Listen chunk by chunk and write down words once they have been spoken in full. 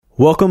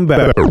Welcome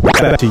back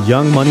to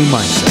Young Money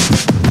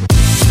Mindset,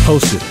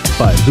 hosted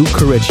by Luke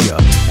Correggia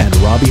and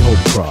Robbie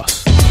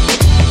Holdcross.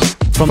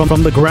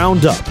 From the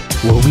ground up,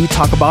 where we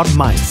talk about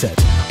mindset,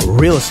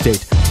 real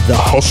estate, the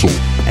hustle,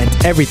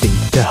 and everything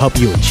to help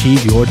you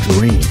achieve your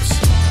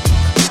dreams.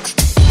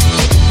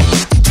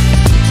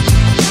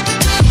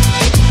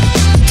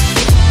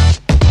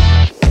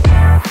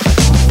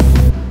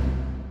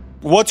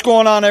 What's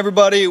going on,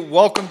 everybody?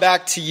 Welcome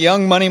back to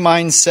Young Money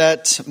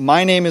Mindset.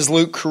 My name is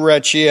Luke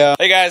Correggia.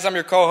 Hey guys, I'm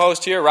your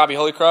co-host here, Robbie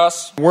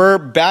Holycross. We're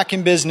back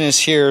in business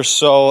here,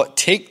 so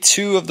take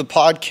 2 of the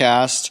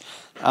podcast.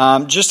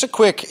 Just a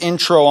quick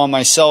intro on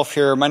myself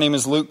here. My name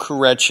is Luke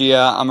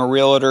Correggia. I'm a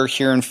realtor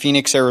here in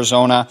Phoenix,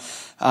 Arizona.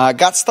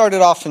 Got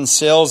started off in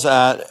sales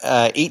at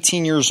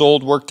 18 years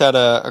old, worked at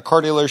a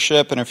car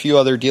dealership and a few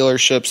other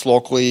dealerships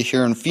locally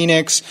here in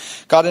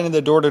Phoenix. Got into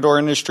the door-to-door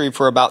industry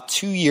for about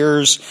 2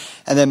 years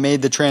and then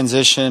made the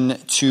transition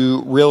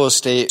to real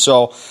estate.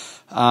 So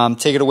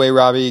take it away,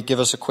 Robbie. Give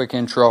us a quick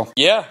intro.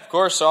 Yeah, of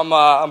course. So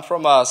I'm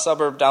from a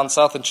suburb down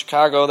south in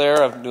Chicago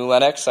there of New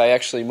Lenox. I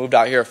actually moved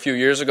out here a few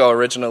years ago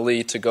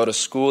originally to go to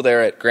school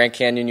there at Grand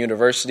Canyon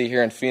University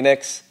here in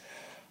Phoenix.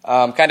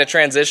 Kind of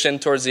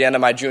transitioned towards the end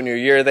of my junior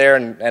year there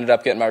and ended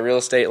up getting my real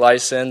estate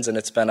license, and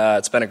it's been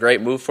a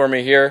great move for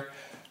me here.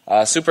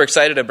 Super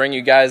excited to bring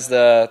you guys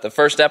the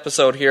first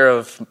episode here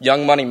of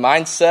Young Money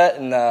Mindset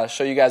and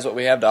show you guys what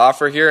we have to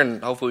offer here,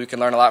 and hopefully we can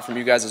learn a lot from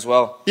you guys as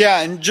well. Yeah,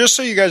 and just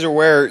so you guys are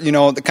aware,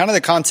 the kind of the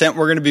content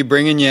we're going to be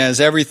bringing you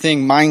is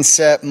everything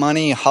mindset,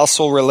 money,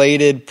 hustle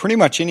related, pretty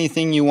much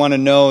anything you want to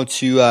know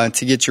to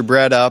get your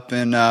bread up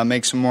and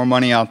make some more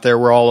money out there.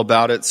 We're all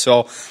about it.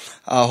 So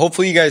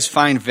hopefully you guys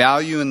find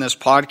value in this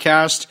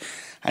podcast.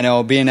 I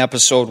know being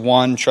episode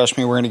 1, trust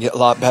me, we're going to get a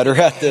lot better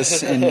at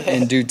this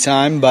in due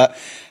time. But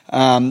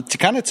to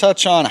kind of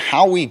touch on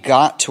how we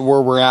got to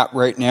where we're at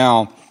right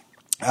now,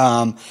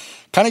 kind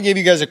of give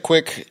you guys a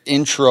got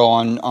intro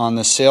on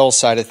the sales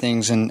side of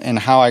things and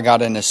how I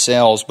got into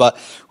sales. But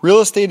real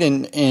estate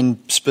in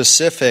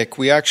specific,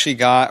 I actually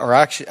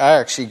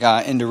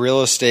got into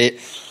real estate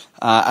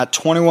at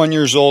 21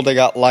 years old. I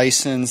got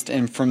licensed,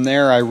 and from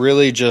there I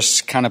really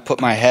just kind of put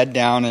my head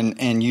down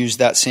and used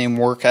that same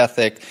work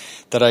ethic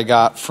that I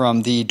got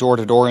from the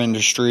door-to-door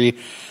industry.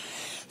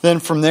 Then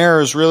from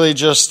there is really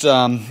just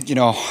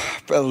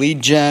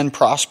lead gen,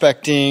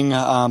 prospecting,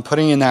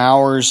 putting in the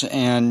hours,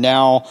 and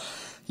now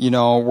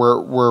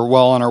we're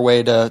well on our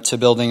way to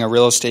building a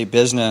real estate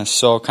business.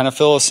 So kind of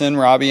fill us in,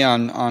 Robbie,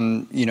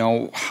 on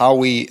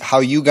how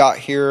you got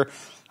here.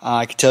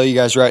 I can tell you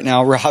guys right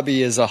now,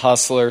 Robbie is a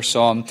hustler,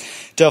 so I'm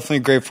definitely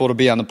grateful to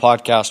be on the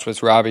podcast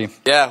with Robbie.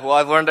 Yeah, well,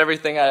 I've learned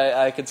everything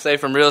I could say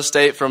from real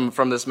estate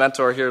from this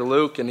mentor here,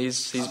 Luke, and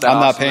he's been I'm awesome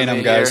not paying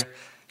him, guys. Here.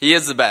 He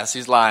is the best.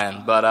 He's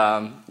lying. But,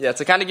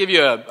 to kind of give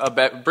you a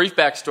brief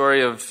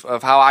backstory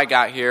of how I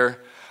got here,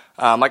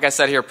 like I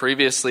said here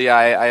previously,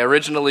 I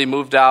originally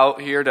moved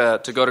out here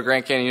to go to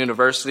Grand Canyon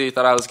University.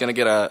 Thought I was going to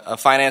get a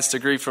finance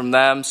degree from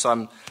them, so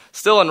I'm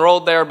still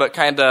enrolled there, but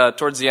kind of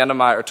towards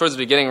the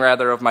beginning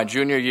of my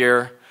junior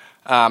year,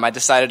 I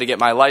decided to get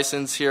my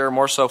license here,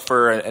 more so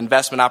for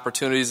investment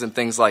opportunities and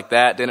things like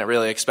that. Didn't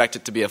really expect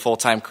it to be a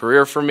full-time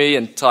career for me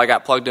until I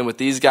got plugged in with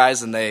these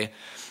guys, and they,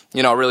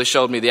 really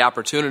showed me the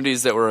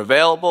opportunities that were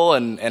available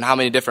and how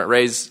many different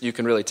ways you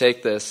can really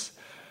take this.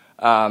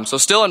 So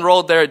still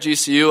enrolled there at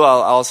GCU.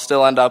 I'll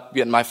still end up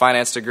getting my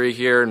finance degree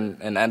here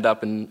and end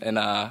up in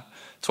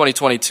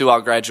 2022,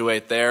 I'll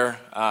graduate there.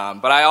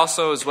 But I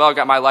also, as well,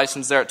 got my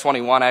license there at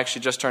 21. I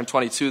actually just turned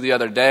 22 the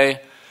other day.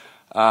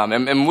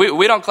 And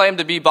we don't claim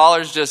to be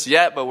ballers just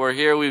yet, but we're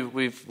here.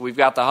 We've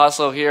got the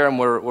hustle here, and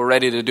we're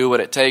ready to do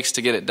what it takes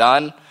to get it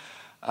done.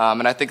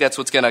 And I think that's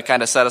what's going to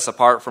kind of set us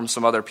apart from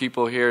some other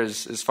people here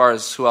as far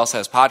as who else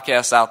has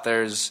podcasts out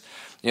there is,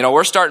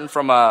 we're starting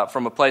from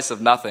a place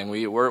of nothing.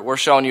 We're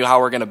showing you how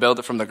we're going to build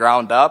it from the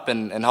ground up,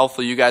 and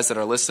hopefully you guys that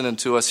are listening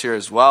to us here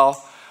as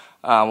well,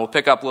 we'll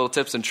pick up little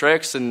tips and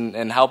tricks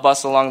and help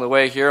us along the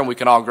way here, and we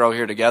can all grow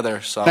here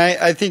together. So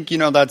I think,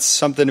 that's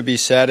something to be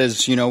said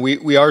is,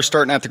 we are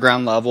starting at the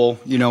ground level.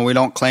 We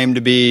don't claim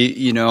to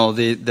be,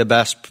 the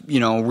best,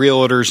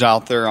 realtors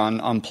out there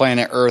on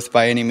planet Earth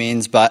by any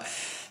means, but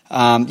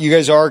you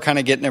guys are kind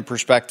of getting a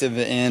perspective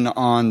in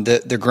on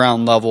the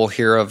ground level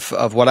here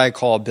of what I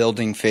call a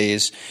building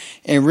phase.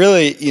 And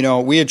really,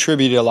 we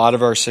attribute a lot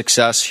of our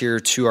success here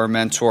to our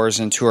mentors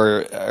and to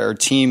our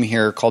team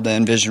here called the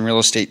Envision Real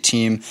Estate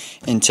Team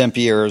in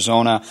Tempe,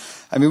 Arizona.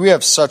 I mean, we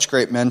have such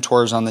great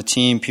mentors on the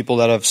team, people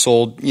that have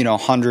sold,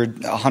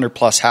 100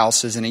 plus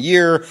houses in a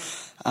year,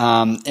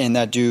 and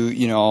that do,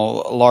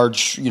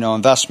 large,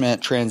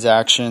 investment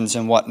transactions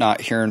and whatnot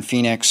here in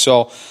Phoenix.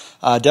 So,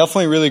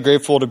 definitely really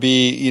grateful to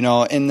be,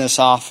 in this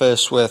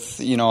office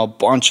with, a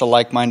bunch of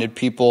like-minded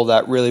people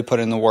that really put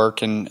in the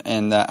work and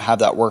that have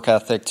that work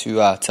ethic to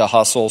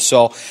hustle.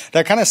 So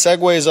that kind of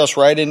segues us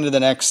right into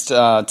the next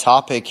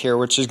topic here,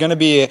 which is going to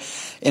be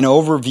an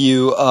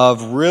overview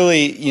of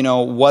really,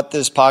 what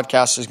this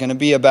podcast is going to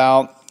be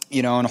about.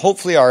 and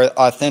hopefully our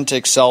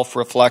authentic self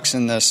reflects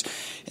in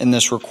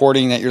this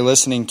recording that you're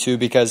listening to,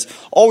 because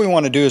all we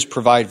want to do is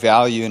provide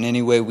value in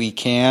any way we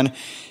can.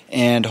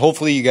 And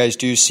hopefully you guys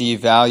do see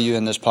value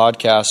in this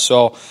podcast.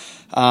 So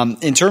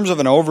in terms of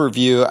an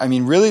overview, I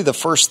mean, really the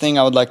first thing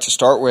I would like to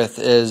start with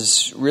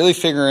is really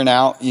figuring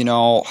out,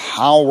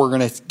 how we're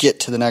going to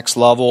get to the next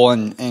level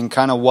and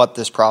kind of what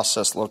this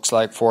process looks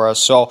like for us.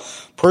 So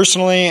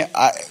personally,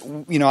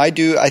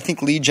 I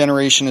think lead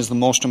generation is the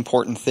most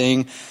important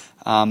thing.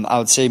 I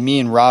would say me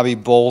and Robbie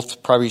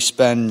both probably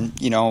spend,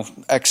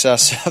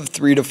 excess of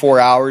 3 to 4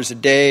 hours a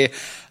day,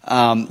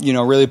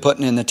 really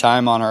putting in the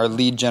time on our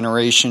lead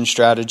generation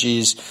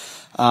strategies.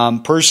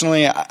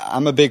 Personally,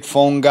 I'm a big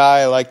phone guy.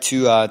 I like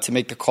to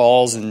make the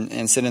calls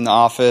and sit in the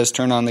office,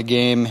 turn on the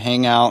game,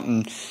 hang out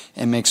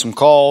and make some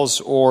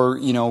calls. Or,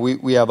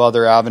 we have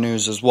other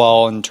avenues as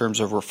well in terms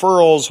of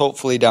referrals,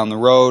 hopefully down the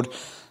road.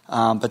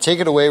 But take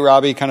it away,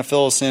 Robbie. Kind of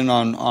fill us in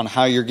on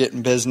how you're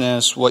getting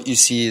business, what you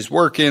see is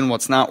working,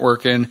 what's not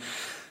working,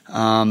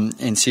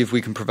 and see if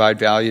we can provide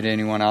value to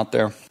anyone out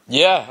there.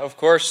 Yeah, of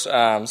course.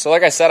 So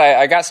like I said,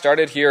 I got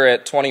started here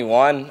at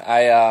 21.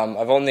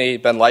 I've only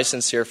been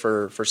licensed here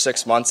for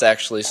 6 months,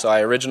 actually. So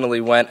I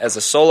originally went as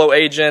a solo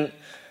agent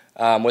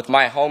with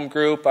my home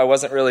group. I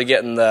wasn't really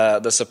getting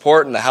the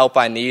support and the help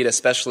I need,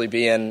 especially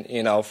being,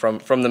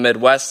 from the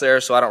Midwest there.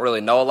 So I don't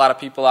really know a lot of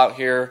people out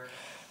here.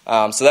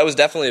 So that was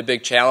definitely a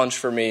big challenge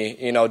for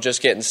me,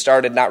 just getting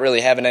started, not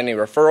really having any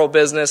referral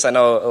business. I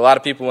know a lot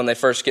of people, when they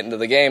first get into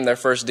the game, their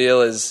first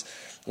deal is,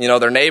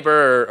 their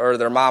neighbor or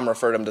their mom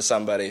referred them to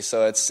somebody.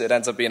 So it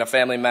ends up being a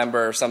family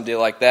member or some deal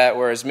like that.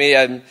 Whereas me,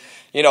 I'm,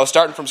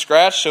 starting from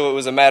scratch. So it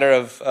was a matter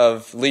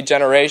of lead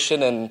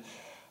generation and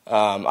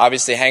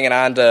obviously hanging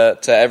on to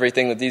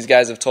everything that these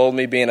guys have told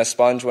me, being a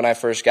sponge when I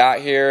first got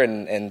here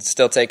and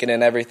still taking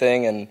in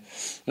everything. And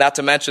not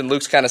to mention,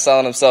 Luke's kind of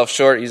selling himself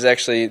short. He's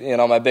actually,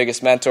 my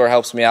biggest mentor,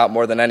 helps me out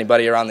more than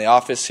anybody around the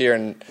office here.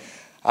 And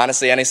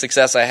honestly, any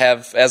success I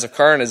have as of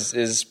current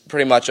is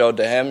pretty much owed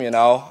to him,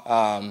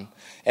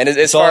 And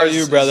as far as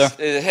you, brother,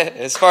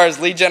 as far as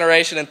lead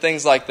generation and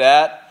things like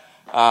that,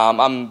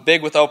 I'm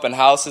big with open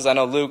houses. I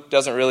know Luke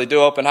doesn't really do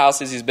open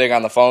houses. He's big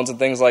on the phones and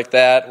things like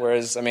that.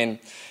 Whereas,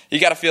 you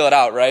got to feel it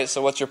out, right?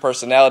 So what's your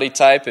personality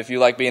type? If you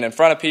like being in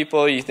front of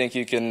people, you think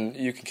you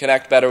can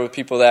connect better with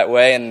people that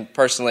way. And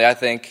personally, I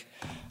think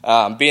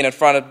being in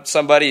front of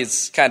somebody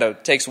is kind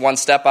of takes one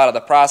step out of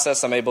the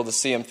process. I'm able to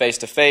see them face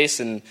to face,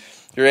 and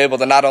you're able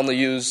to not only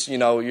use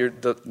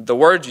the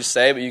words you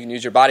say, but you can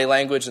use your body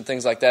language and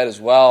things like that as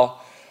well.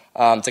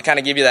 To kind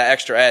of give you that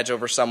extra edge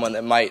over someone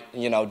that might,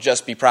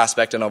 just be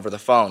prospecting over the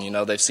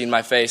phone. They've seen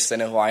my face, they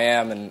know who I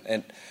am, and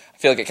I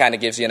feel like it kind of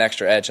gives you an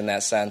extra edge in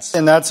that sense.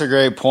 And that's a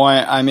great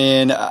point.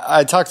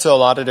 I talked to a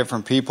lot of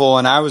different people,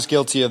 and I was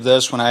guilty of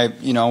this when I,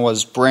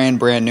 was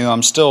brand new.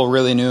 I'm still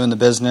really new in the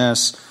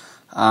business.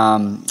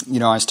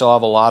 I still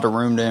have a lot of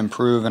room to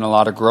improve and a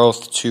lot of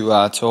growth to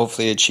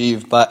hopefully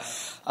achieve. But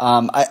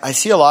I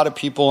see a lot of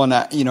people, and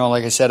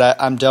like I said,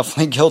 I'm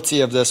definitely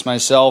guilty of this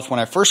myself. When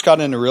I first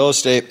got into real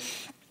estate,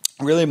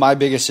 really my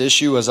biggest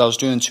issue was I was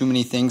doing too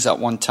many things at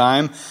one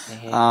time,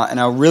 and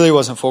I really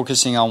wasn't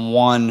focusing on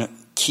one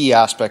key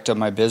aspect of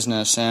my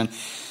business. And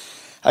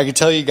I can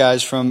tell you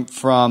guys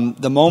from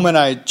the moment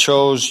I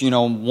chose,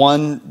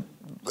 one,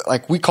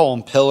 like we call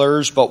them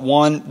pillars, but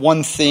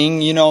one thing,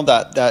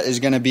 that is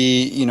going to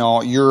be,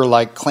 your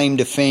like claim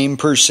to fame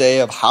per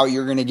se of how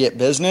you're going to get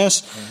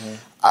business.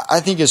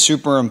 I think is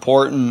super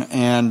important.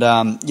 And,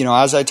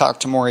 as I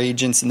talk to more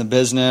agents in the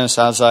business,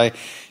 as I,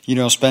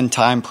 spend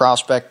time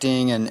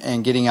prospecting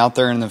and getting out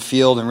there in the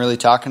field and really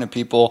talking to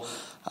people,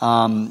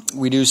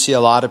 we do see a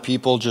lot of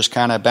people just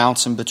kind of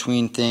bouncing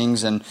between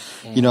things. And,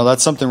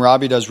 that's something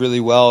Robbie does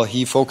really well.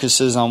 He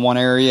focuses on one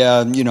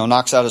area,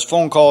 knocks out his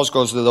phone calls,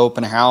 goes to the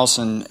open house,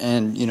 and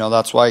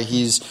that's why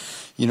he's,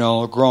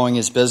 growing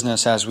his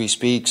business as we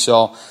speak.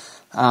 So,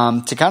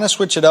 to kind of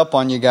switch it up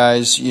on you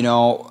guys,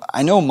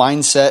 I know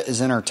mindset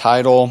is in our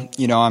title.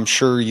 I'm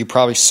sure you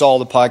probably saw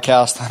the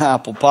podcast on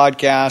Apple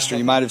Podcast, or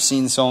you might have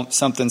seen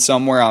something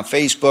somewhere on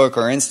Facebook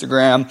or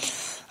Instagram.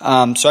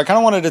 So I kind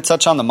of wanted to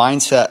touch on the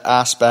mindset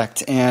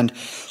aspect. And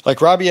like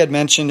Robbie had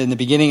mentioned in the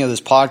beginning of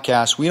this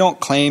podcast, we don't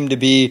claim to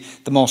be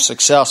the most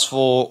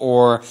successful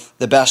or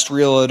the best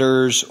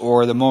realtors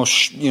or the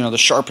most, the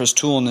sharpest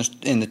tool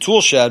in the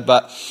tool shed.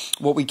 But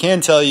what we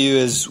can tell you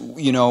is,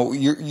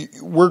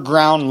 we're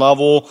ground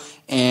level,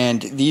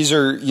 and these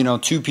are,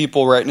 two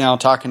people right now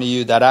talking to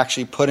you that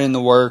actually put in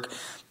the work,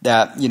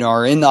 that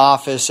are in the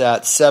office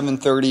at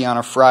 7:30 on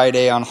a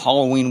Friday on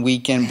Halloween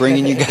weekend,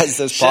 bringing you guys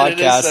this podcast. It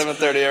is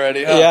 7:30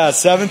 already, huh? Yeah,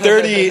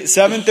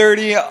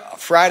 7:30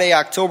 Friday,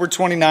 October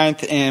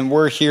 29th, and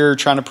we're here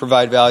trying to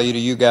provide value to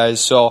you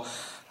guys. So,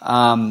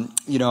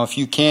 if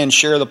you can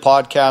share the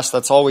podcast,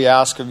 that's all we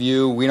ask of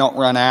you. We don't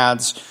run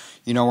ads.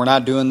 We're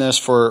not doing this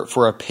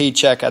for a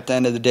paycheck at the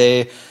end of the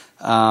day,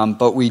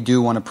 but we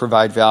do want to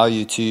provide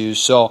value to you.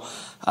 So,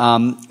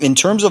 in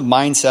terms of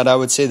mindset, I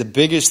would say the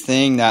biggest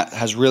thing that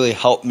has really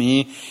helped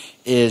me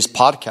is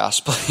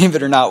podcasts, believe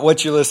it or not,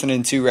 what you're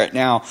listening to right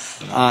now.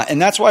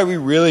 And that's why we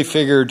really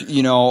figured,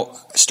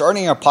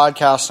 starting a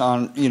podcast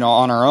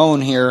on our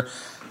own here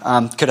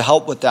could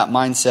help with that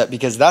mindset,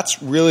 because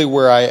that's really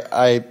where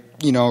I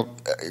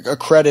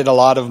accredit a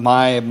lot of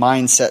my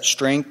mindset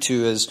strength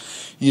to, is,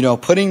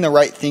 putting the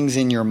right things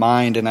in your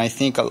mind. And I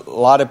think a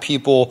lot of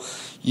people,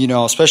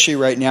 especially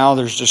right now,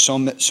 there's just so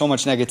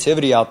much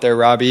negativity out there,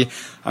 Robbie.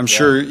 I'm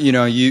sure,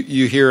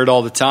 you hear it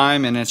all the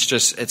time, and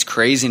it's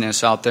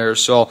craziness out there.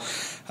 So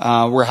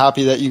we're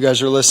happy that you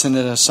guys are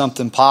listening to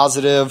something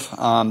positive.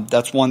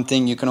 That's one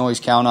thing you can always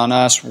count on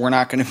us. We're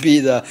not going to be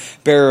the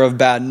bearer of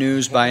bad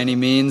news by any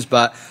means,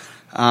 but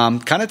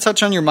kind of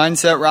touch on your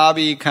mindset,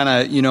 Robbie, kind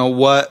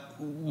of,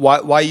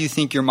 why you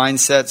think your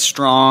mindset's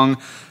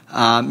strong.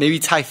 Maybe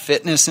tie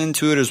fitness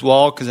into it as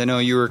well, because I know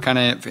you were kind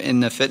of in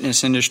the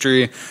fitness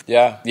industry.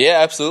 Yeah,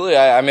 absolutely.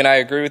 I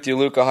agree with you,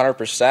 Luke,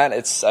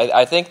 100%.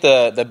 I think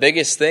the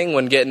biggest thing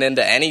when getting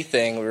into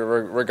anything,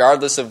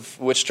 regardless of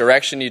which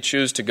direction you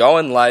choose to go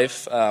in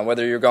life,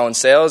 whether you're going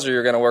sales or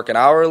you're going to work an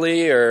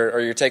hourly or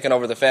you're taking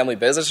over the family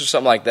business or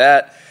something like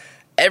that,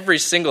 every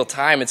single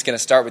time it's going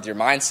to start with your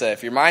mindset.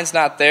 If your mind's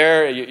not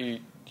there,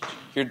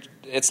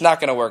 it's not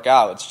going to work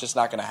out. It's just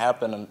not going to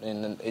happen,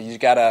 and you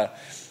got to.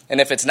 And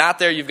if it's not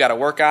there, you've got to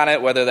work on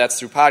it, whether that's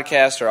through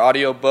podcasts or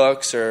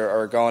audiobooks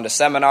or going to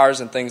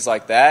seminars and things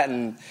like that.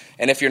 And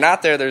if you're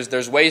not there,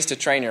 there's ways to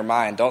train your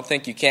mind. Don't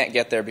think you can't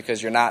get there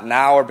because you're not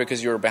now, or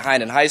because you were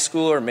behind in high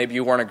school, or maybe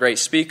you weren't a great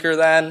speaker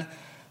then.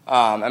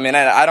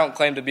 I don't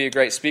claim to be a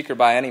great speaker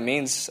by any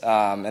means,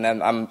 and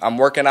I'm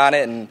working on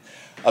it. And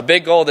a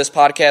big goal of this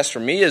podcast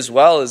for me as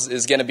well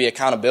is going to be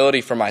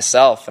accountability for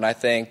myself. And I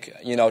think,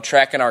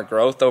 tracking our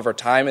growth over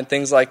time and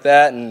things like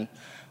that. And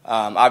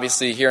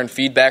obviously hearing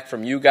feedback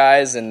from you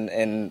guys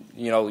and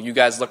you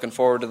guys looking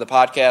forward to the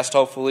podcast,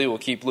 hopefully will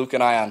keep Luke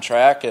and I on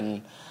track.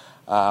 And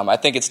I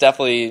think it's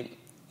definitely,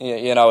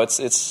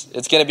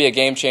 it's going to be a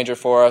game changer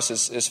for us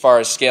as far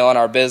as scaling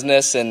our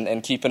business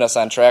and keeping us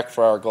on track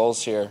for our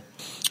goals here.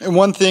 And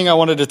one thing I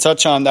wanted to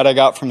touch on that I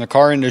got from the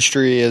car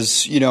industry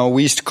is,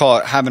 we used to call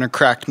it having a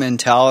cracked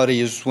mentality,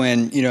 is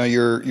when,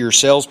 your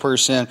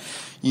salesperson,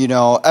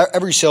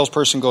 every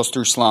salesperson goes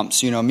through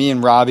slumps. Me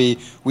and Robbie,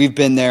 we've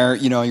been there.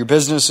 Your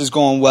business is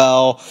going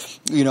well.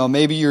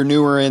 Maybe you're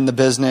newer in the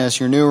business,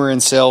 you're newer in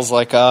sales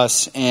like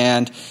us,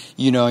 and,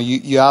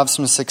 you have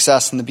some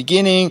success in the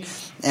beginning,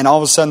 and all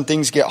of a sudden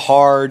things get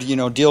hard,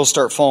 deals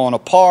start falling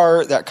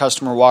apart, that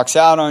customer walks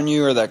out on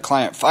you, or that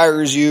client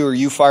fires you, or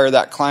you fire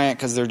that client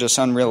because they're just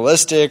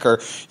unrealistic,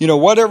 or,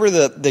 whatever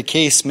the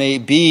case may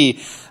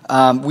be.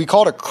 We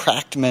call it a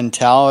cracked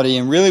mentality.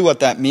 And really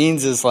what that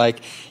means is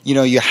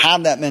you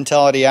have that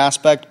mentality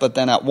aspect, but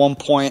then at one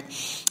point,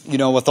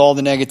 with all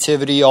the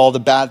negativity, all the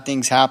bad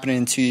things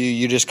happening to you,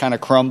 you just kind of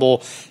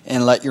crumble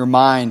and let your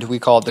mind, we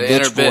call it the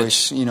bitch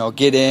voice,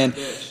 get in.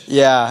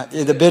 Yeah,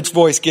 the bitch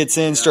voice gets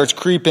in, starts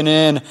creeping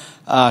in.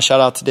 Shout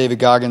out to David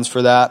Goggins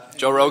for that.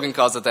 Joe Rogan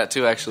calls it that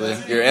too, actually.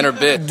 Your inner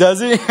bitch. Does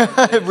he?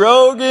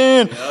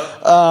 Rogan.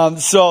 Yep.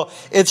 So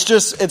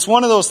it's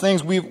one of those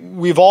things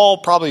we've all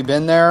probably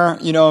been there.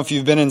 If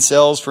you've been in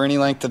sales for any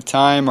length of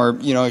time, or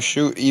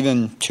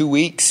even 2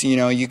 weeks,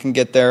 you can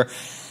get there.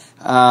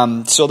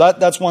 So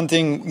that's one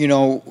thing,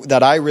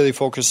 that I really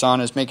focus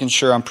on, is making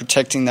sure I'm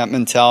protecting that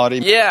mentality.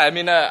 Yeah,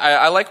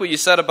 I like what you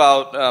said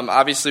about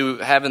obviously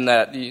having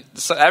that.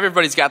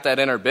 Everybody's got that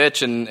inner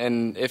bitch,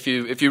 and if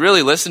you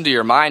really listen to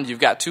your mind, you've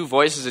got two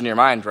voices in your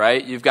mind,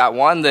 right? You've got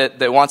one that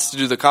wants to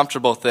do the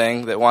comfortable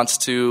thing, that wants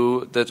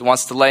to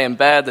lay in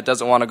bed, that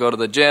doesn't want to go to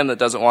the gym, that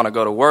doesn't want to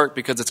go to work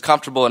because it's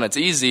comfortable and it's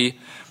easy.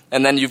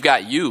 And then you've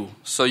got you.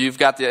 So you've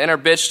got the inner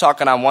bitch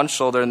talking on one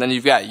shoulder, and then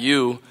you've got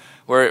you,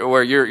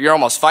 where you're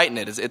almost fighting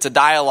it. It's a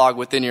dialogue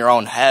within your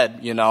own head,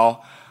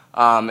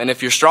 And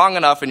if you're strong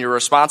enough and you're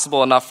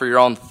responsible enough for your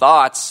own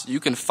thoughts, you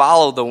can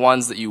follow the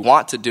ones that you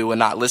want to do and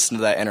not listen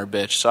to that inner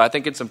bitch. So I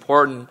think it's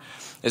important,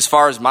 as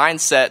far as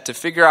mindset, to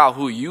figure out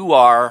who you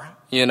are,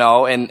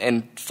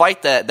 and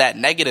fight that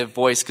negative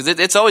voice, because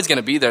it's always going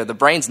to be there. The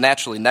brain's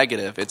naturally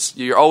negative.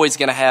 You're always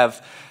going to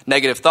have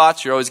negative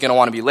thoughts. You're always going to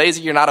want to be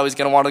lazy. You're not always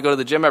going to want to go to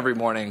the gym every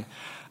morning.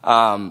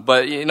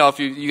 But if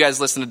you guys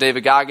listen to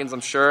David Goggins,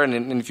 I'm sure,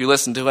 and if you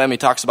listen to him, he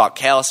talks about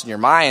callous in your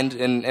mind,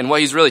 and what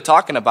he's really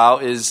talking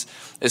about is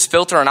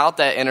filtering out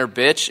that inner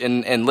bitch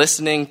and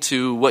listening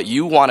to what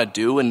you want to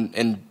do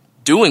and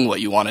doing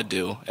what you want to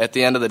do at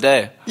the end of the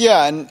day.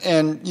 Yeah,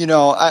 and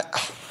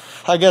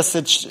I guess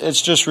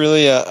it's just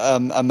really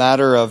a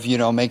matter of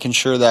making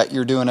sure that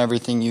you're doing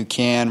everything you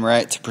can,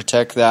 right, to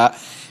protect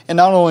that, and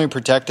not only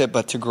protect it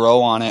but to grow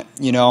on it.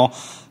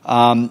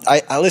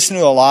 I listen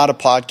to a lot of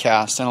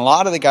podcasts, and a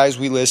lot of the guys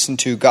we listen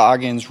to,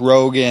 Goggins,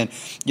 Rogan,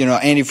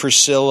 Andy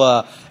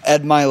Frisella,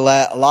 Ed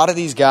Milet, a lot of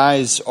these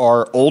guys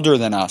are older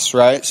than us,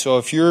 right? So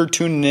if you're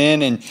tuning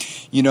in and,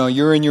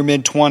 you're in your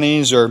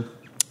mid-20s, or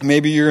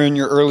maybe you're in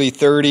your early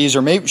 30s,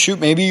 or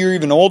maybe you're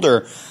even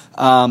older,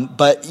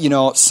 but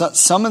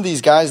some of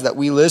these guys that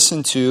we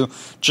listen to,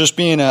 just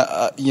being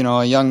a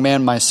young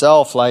man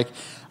myself,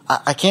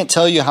 I can't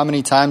tell you how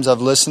many times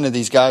I've listened to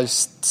these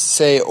guys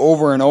say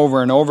over and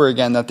over and over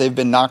again that they've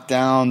been knocked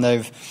down,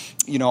 they've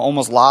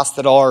almost lost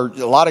it all, or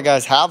a lot of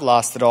guys have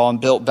lost it all and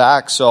built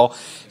back. So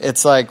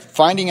it's like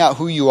finding out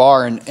who you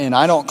are, and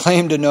I don't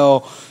claim to know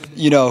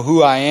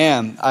who I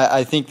am.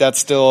 I think that's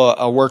still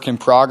a work in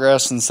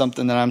progress, and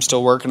something that I'm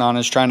still working on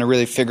is trying to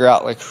really figure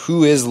out like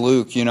who is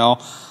Luke,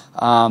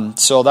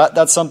 So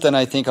that's something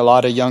I think a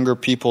lot of younger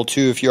people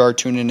too, if you are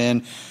tuning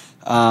in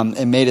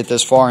and made it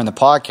this far in the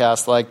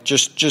podcast, like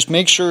just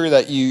make sure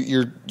that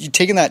you're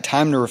taking that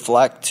time to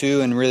reflect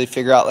too, and really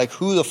figure out like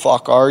who the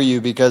fuck are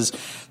you, because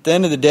at the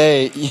end of the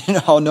day,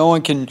 no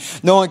one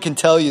can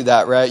tell you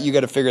that, right? You got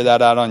to figure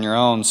that out on your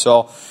own.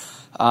 So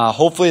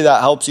hopefully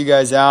that helps you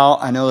guys out.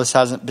 I know this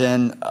hasn't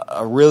been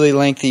a really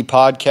lengthy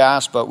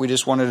podcast, but we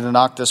just wanted to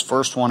knock this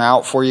first one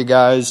out for you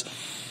guys,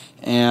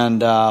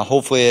 and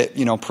hopefully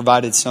it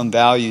provided some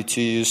value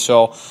to you.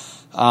 So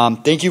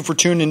thank you for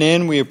tuning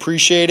in. We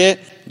appreciate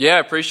it. Yeah, I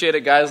appreciate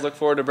it, guys. Look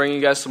forward to bringing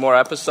you guys some more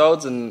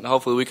episodes, and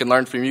hopefully we can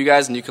learn from you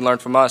guys and you can learn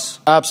from us.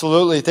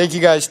 Absolutely. Thank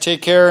you, guys.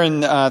 Take care,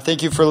 and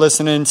thank you for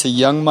listening to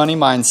Young Money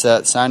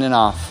Mindset. Signing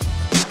off.